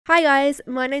Hi guys,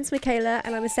 my name's Michaela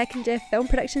and I'm a second year film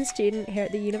production student here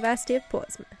at the University of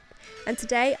Portsmouth. And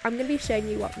today I'm going to be showing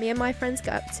you what me and my friends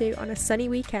got up to on a sunny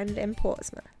weekend in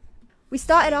Portsmouth. We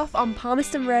started off on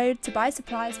Palmerston Road to buy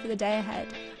supplies for the day ahead,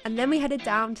 and then we headed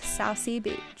down to Southsea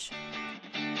beach.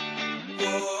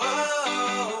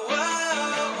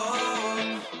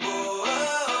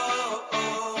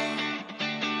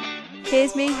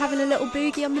 Here's me having a little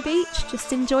boogie on the beach,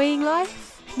 just enjoying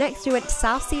life. Next we went to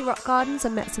Southsea rock gardens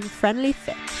and met some friendly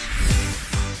fish.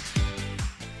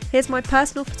 Here's my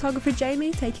personal photographer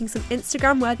Jamie taking some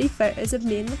Instagram worthy photos of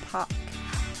me in the park.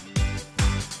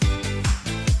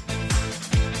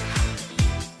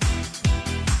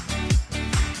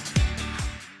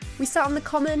 We sat on the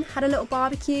common, had a little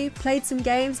barbecue, played some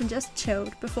games and just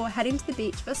chilled before heading to the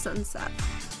beach for sunset.